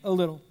reap a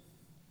little.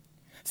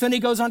 So then he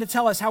goes on to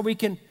tell us how we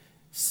can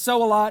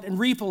sow a lot and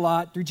reap a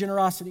lot through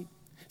generosity.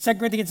 2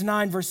 Corinthians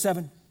 9, verse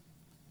 7.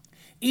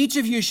 Each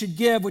of you should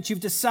give what you've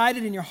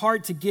decided in your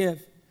heart to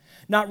give,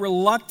 not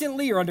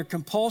reluctantly or under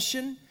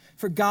compulsion,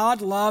 for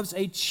God loves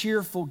a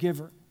cheerful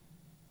giver.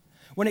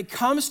 When it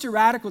comes to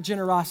radical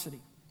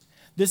generosity,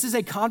 this is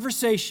a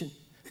conversation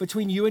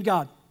between you and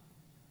God.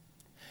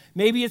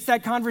 Maybe it's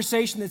that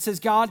conversation that says,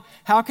 God,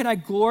 how can I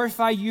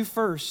glorify you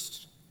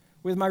first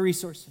with my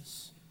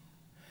resources?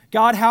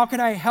 God, how can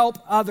I help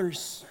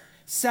others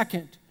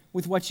second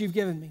with what you've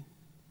given me?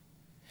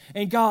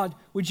 And God,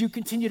 would you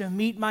continue to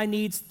meet my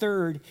needs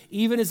third,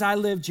 even as I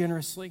live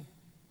generously?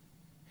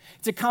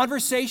 It's a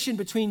conversation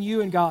between you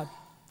and God.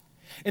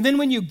 And then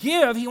when you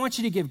give, he wants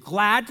you to give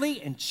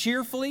gladly and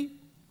cheerfully,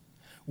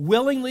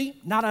 willingly,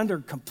 not under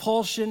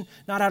compulsion,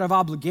 not out of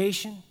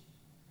obligation.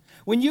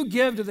 When you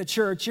give to the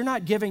church, you're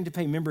not giving to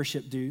pay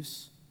membership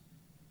dues.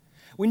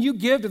 When you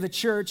give to the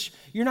church,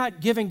 you're not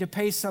giving to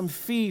pay some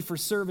fee for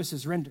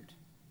services rendered.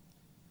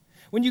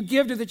 When you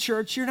give to the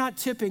church, you're not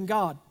tipping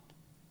God.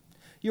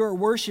 You are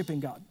worshiping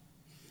God.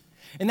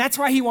 And that's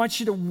why he wants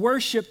you to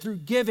worship through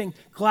giving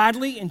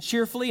gladly and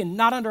cheerfully and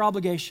not under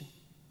obligation.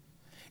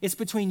 It's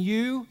between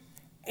you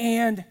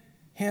and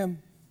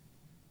him.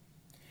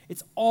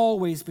 It's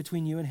always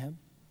between you and him.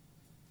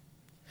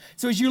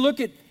 So as you look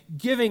at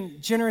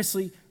giving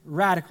generously,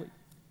 radically,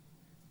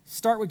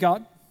 start with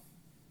God,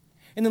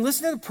 and then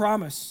listen to the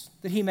promise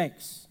that he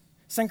makes.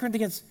 2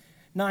 Corinthians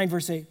 9,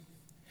 verse 8.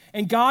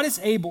 And God is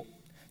able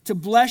to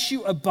bless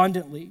you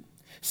abundantly,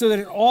 so that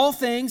in all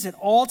things, at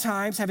all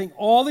times, having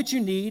all that you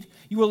need,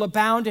 you will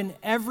abound in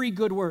every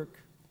good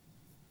work.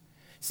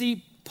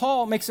 See,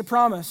 Paul makes a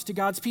promise to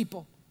God's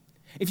people.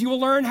 If you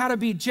will learn how to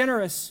be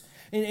generous,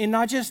 and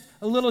not just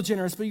a little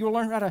generous, but you will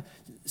learn how to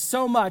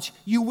sow much,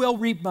 you will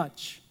reap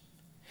much.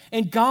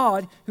 And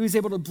God, who is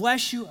able to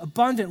bless you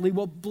abundantly,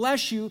 will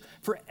bless you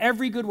for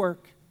every good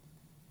work.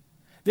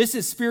 This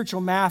is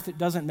spiritual math that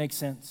doesn't make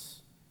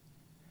sense.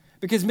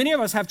 Because many of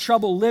us have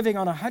trouble living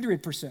on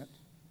 100%,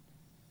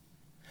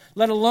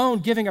 let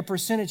alone giving a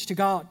percentage to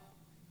God.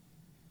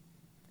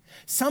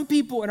 Some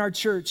people in our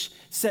church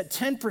set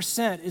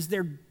 10% as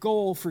their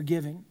goal for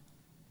giving.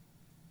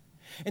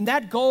 And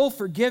that goal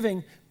for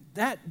giving,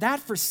 that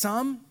for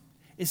some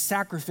is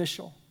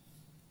sacrificial.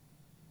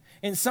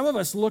 And some of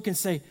us look and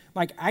say,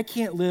 Mike, I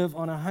can't live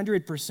on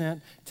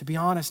 100%. To be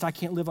honest, I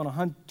can't live on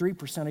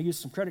 103%. I use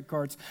some credit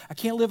cards. I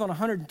can't live on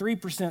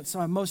 103%, so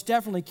I most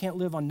definitely can't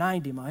live on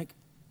 90, Mike.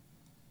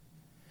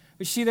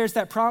 But see, there's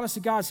that promise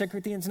of God, 2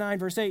 Corinthians 9,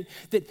 verse 8,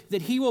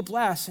 that he will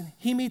bless, and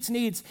he meets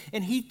needs,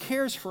 and he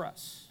cares for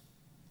us.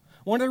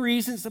 One of the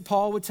reasons that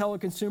Paul would tell a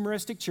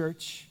consumeristic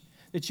church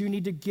that you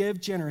need to give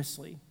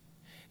generously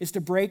is to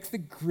break the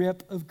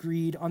grip of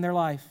greed on their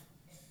life.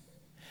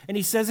 And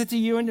he says it to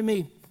you and to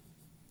me.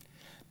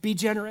 Be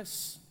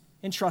generous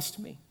and trust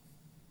me.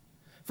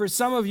 For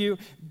some of you,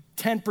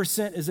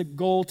 10% is a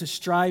goal to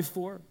strive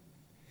for.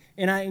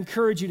 And I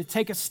encourage you to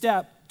take a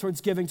step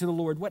towards giving to the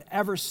Lord,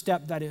 whatever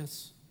step that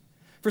is.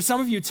 For some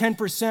of you,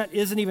 10%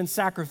 isn't even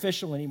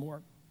sacrificial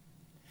anymore.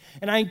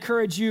 And I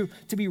encourage you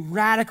to be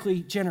radically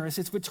generous.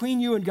 It's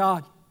between you and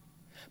God.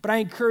 But I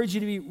encourage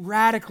you to be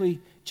radically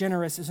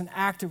generous as an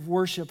act of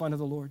worship unto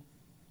the Lord.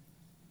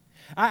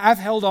 I've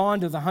held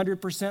on to the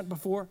 100%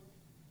 before,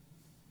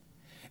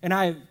 and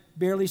I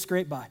barely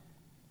scraped by.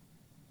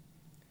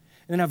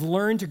 And then I've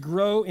learned to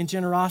grow in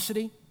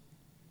generosity,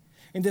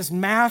 in this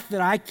math that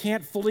I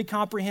can't fully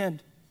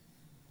comprehend,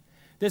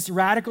 this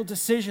radical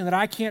decision that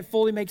I can't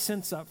fully make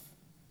sense of,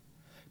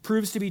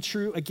 proves to be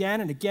true again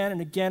and again and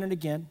again and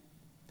again.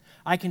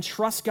 I can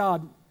trust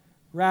God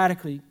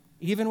radically,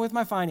 even with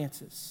my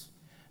finances,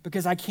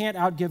 because I can't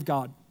outgive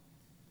God.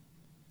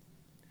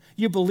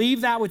 You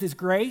believe that with his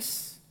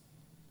grace?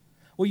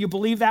 Will you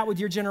believe that with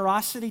your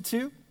generosity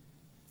too?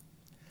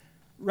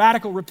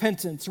 Radical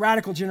repentance,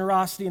 radical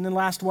generosity, and then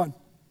last one,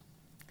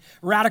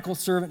 radical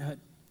servanthood.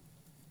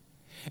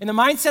 And the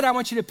mindset I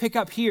want you to pick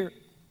up here,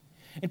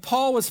 and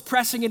Paul was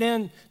pressing it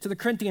in to the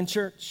Corinthian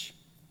church,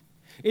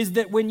 is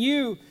that when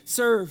you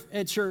serve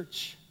at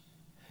church,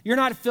 you're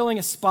not filling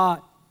a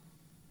spot.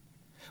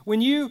 When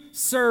you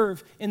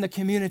serve in the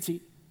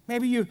community,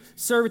 maybe you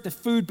serve at the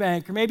food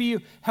bank, or maybe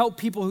you help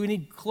people who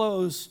need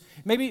clothes.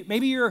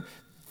 Maybe you're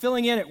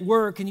filling in at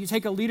work and you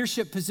take a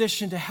leadership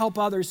position to help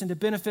others and to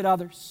benefit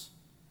others.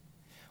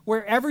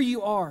 Wherever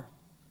you are,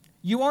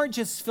 you aren't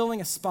just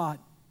filling a spot,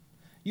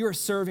 you are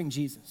serving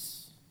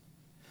Jesus.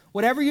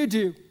 Whatever you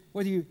do,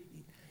 whether you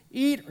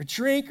eat or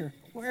drink or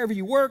wherever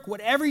you work,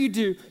 whatever you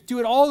do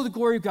it all to the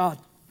glory of God.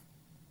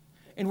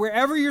 And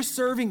wherever you're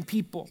serving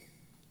people,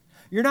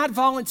 you're not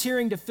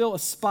volunteering to fill a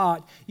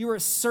spot, you are a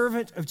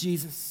servant of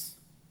Jesus.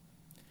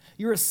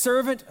 You're a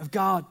servant of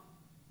God.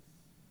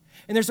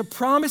 And there's a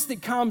promise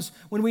that comes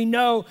when we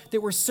know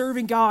that we're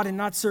serving God and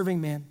not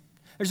serving man.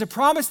 There's a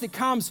promise that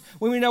comes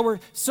when we know we're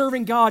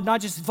serving God,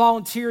 not just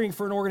volunteering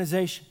for an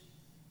organization.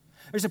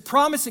 There's a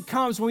promise that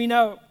comes when we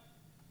know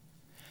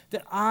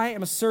that I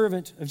am a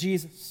servant of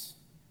Jesus.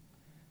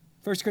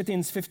 1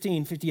 Corinthians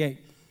 15:58.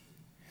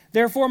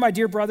 Therefore, my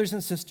dear brothers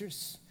and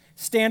sisters,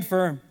 stand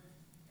firm.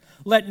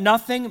 Let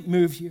nothing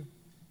move you.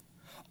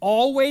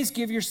 Always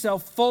give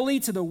yourself fully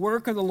to the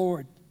work of the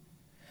Lord,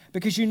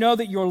 because you know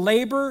that your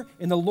labor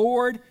in the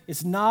Lord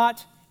is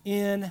not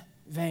in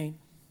vain.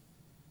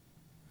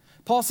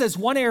 Paul says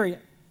one area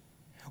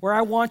where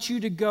I want you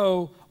to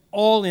go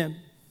all in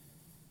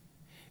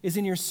is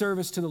in your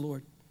service to the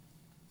Lord.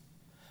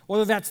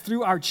 Whether that's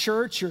through our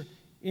church or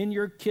in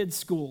your kids'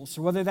 schools,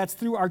 or whether that's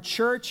through our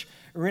church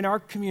or in our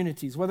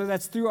communities, whether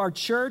that's through our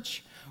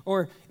church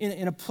or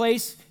in a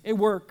place at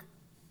work,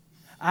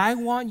 I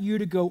want you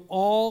to go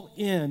all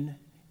in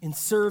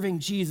serving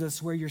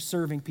Jesus where you're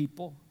serving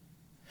people.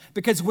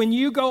 Because when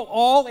you go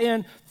all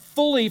in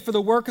fully for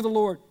the work of the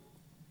Lord,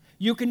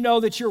 you can know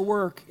that your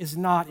work is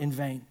not in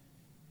vain.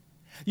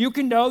 You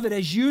can know that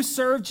as you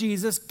serve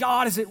Jesus,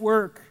 God is at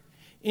work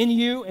in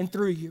you and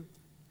through you.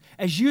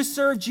 As you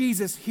serve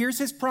Jesus, here's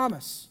his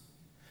promise.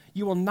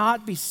 You will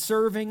not be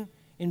serving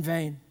in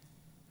vain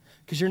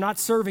because you're not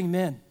serving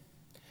men.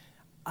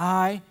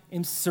 I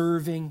am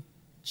serving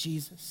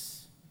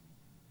Jesus.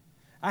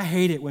 I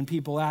hate it when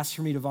people ask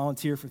for me to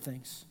volunteer for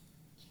things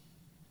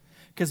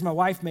because my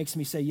wife makes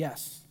me say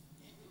yes.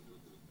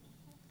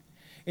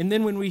 And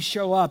then when we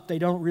show up, they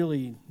don't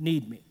really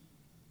need me.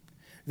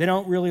 They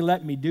don't really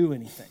let me do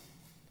anything.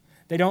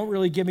 They don't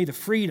really give me the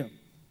freedom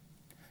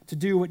to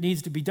do what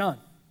needs to be done.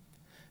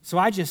 So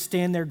I just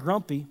stand there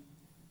grumpy,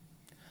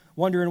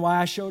 wondering why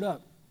I showed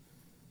up.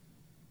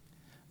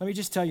 Let me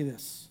just tell you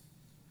this.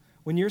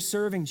 When you're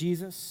serving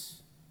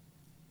Jesus,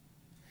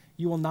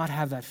 you will not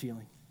have that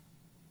feeling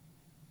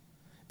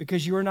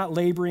because you are not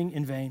laboring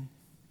in vain.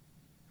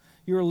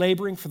 You are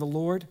laboring for the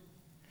Lord,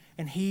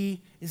 and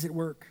He is at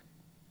work.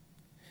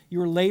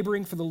 You are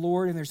laboring for the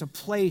Lord, and there's a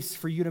place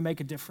for you to make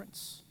a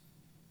difference.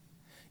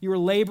 You are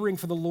laboring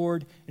for the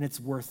Lord, and it's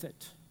worth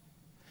it.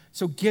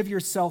 So give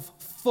yourself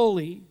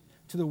fully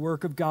to the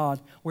work of God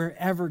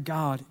wherever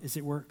God is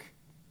at work.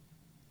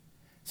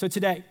 So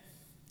today,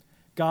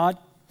 God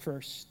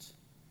first,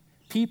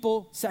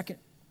 people second,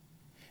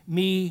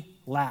 me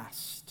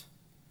last.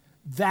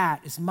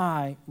 That is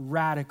my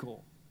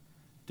radical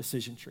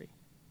decision tree.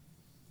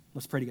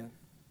 Let's pray together.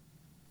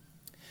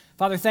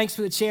 Father, thanks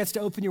for the chance to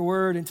open your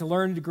word and to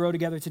learn and to grow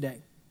together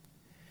today.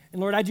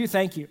 And Lord, I do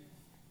thank you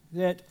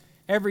that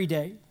every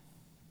day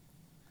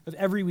of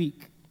every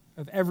week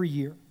of every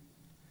year,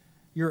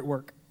 you're at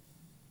work.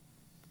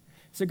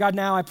 So God,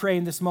 now I pray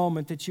in this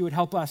moment that you would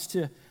help us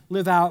to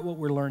live out what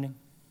we're learning.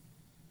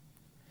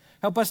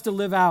 Help us to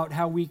live out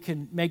how we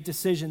can make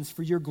decisions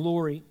for your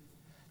glory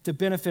to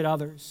benefit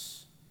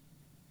others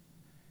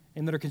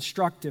and that are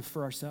constructive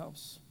for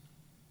ourselves.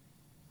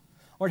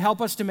 Lord,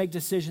 help us to make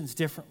decisions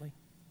differently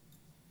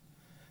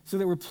so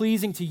that we're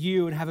pleasing to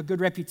you and have a good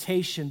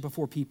reputation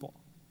before people.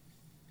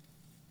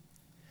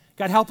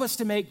 God, help us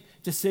to make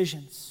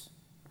decisions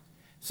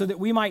so that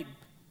we might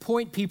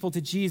point people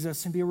to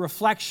Jesus and be a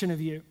reflection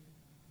of you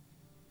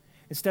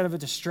instead of a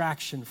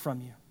distraction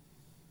from you.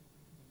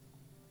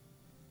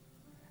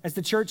 As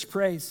the church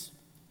prays,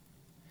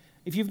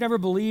 if you've never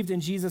believed in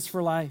Jesus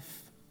for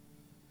life,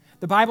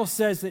 the Bible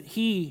says that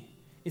He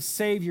is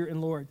Savior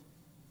and Lord.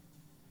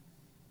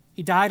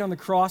 He died on the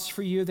cross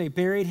for you. They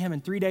buried Him,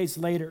 and 3 days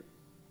later,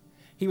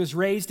 He was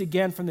raised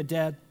again from the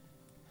dead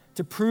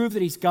to prove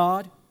that He's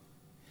God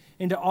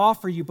and to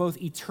offer you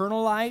both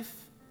eternal life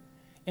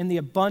and the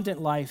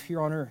abundant life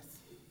here on earth.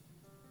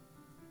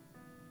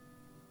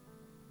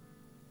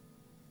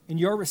 And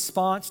your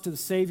response to the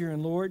Savior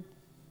and Lord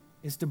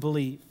is to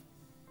believe.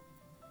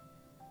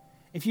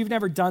 If you've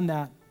never done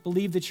that,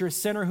 believe that you're a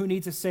sinner who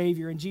needs a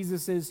Savior and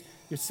Jesus is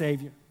your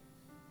Savior.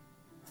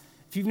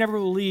 If you've never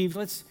believed,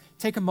 let's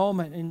take a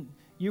moment and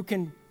you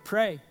can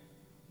pray.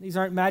 These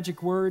aren't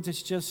magic words,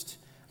 it's just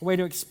a way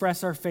to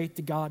express our faith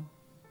to God.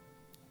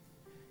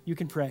 You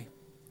can pray.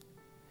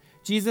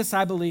 Jesus,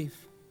 I believe.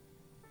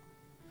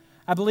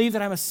 I believe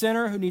that I'm a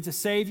sinner who needs a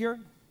Savior,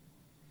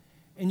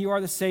 and you are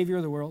the Savior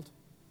of the world.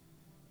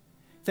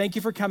 Thank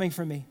you for coming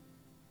for me,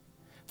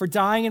 for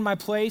dying in my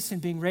place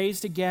and being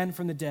raised again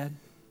from the dead.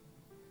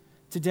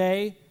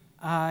 Today,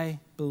 I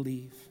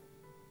believe.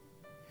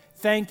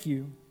 Thank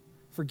you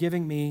for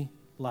giving me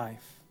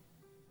life.